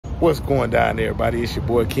What's going down there, everybody? It's your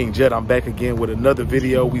boy King Jet. I'm back again with another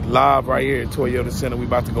video. We live right here at Toyota Center. We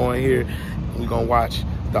about to go in here and we're gonna watch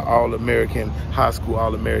the All-American, high school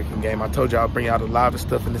All-American game. I told you I'll bring out a lot of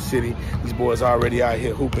stuff in the city. These boys already out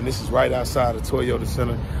here hooping. This is right outside of Toyota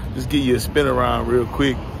Center. Just give you a spin around real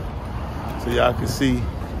quick so y'all can see. You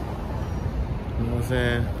know what I'm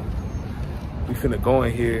saying? We finna go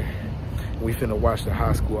in here. We finna watch the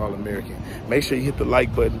high school All-American. Make sure you hit the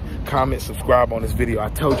like button, comment, subscribe on this video. I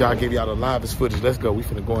told y'all I gave y'all the livest footage. Let's go. We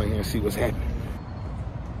finna go in here and see what's happening.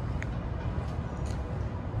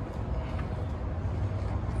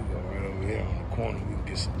 We go right over here on the corner. We can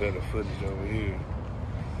get some better footage over here.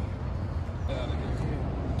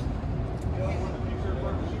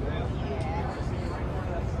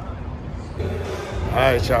 All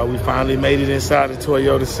right, y'all. We finally made it inside the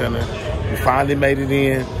Toyota Center. We finally made it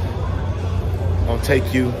in. Gonna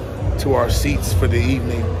take you to our seats for the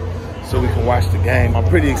evening so we can watch the game. I'm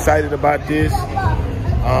pretty excited about this,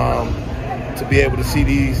 to be able to see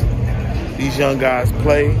these young guys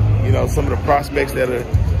play, you know, some of the prospects that are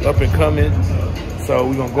up and coming. So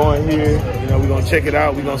we're gonna go in here, you know, we're gonna check it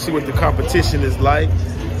out. We're gonna see what the competition is like.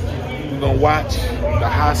 We're gonna watch the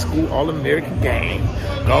high school All-American game.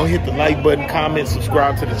 Go hit the like button, comment,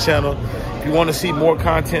 subscribe to the channel. If you wanna see more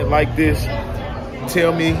content like this,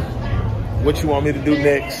 tell me what you want me to do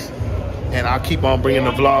next, and I'll keep on bringing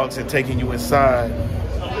the vlogs and taking you inside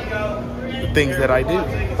the things that I do.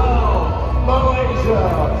 Malaysia,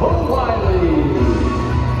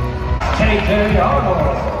 KJ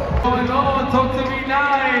Arnold. Going on, talk to me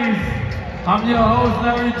nice. I'm your host,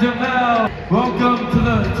 Larry Jamel. Welcome to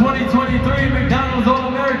the 2023 McDonald's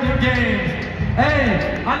All-American Games.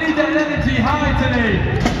 Hey, I need that energy high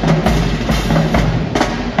today.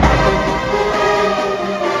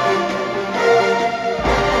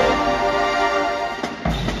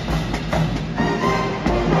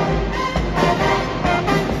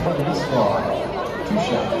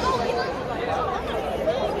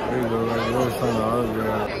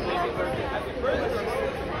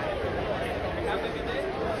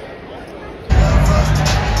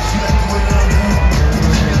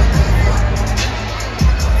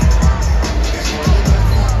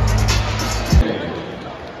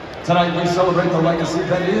 Tonight we celebrate the legacy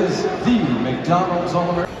that is the McDonald's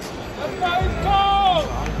All-American.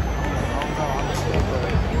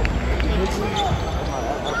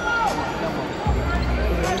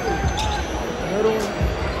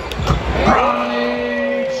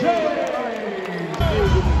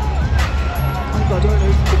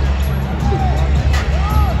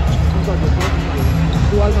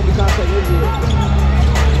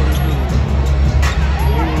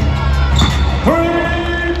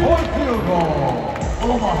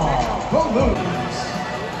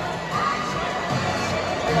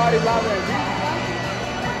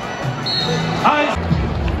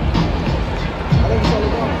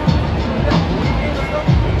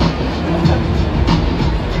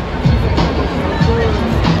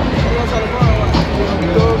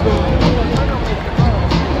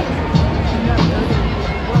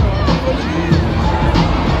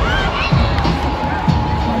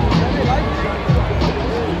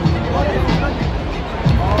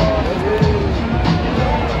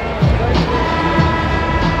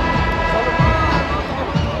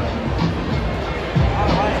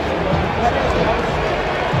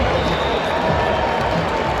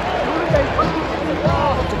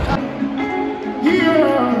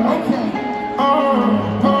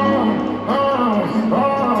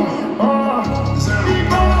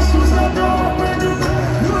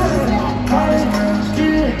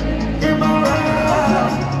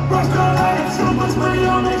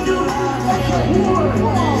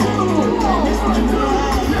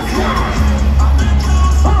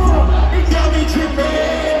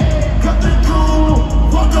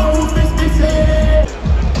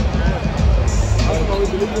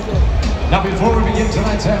 Now before we begin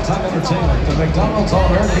tonight's halftime entertainment, the McDonald's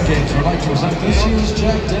All-American Games would like to present this year's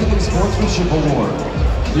Jack David Sportsmanship Award.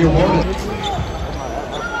 The award is...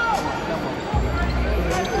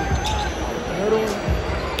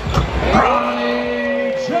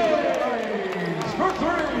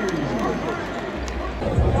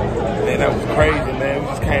 Man, that was crazy, man. We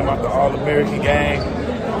just came out the All-American game. You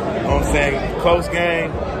know what I'm saying? Close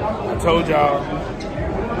game. I told y'all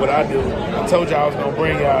what I do. I told y'all I was gonna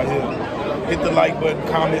bring y'all here. Hit the like button,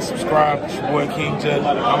 comment, subscribe. It's your boy King Jet.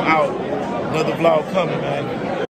 I'm out. Another vlog coming, man.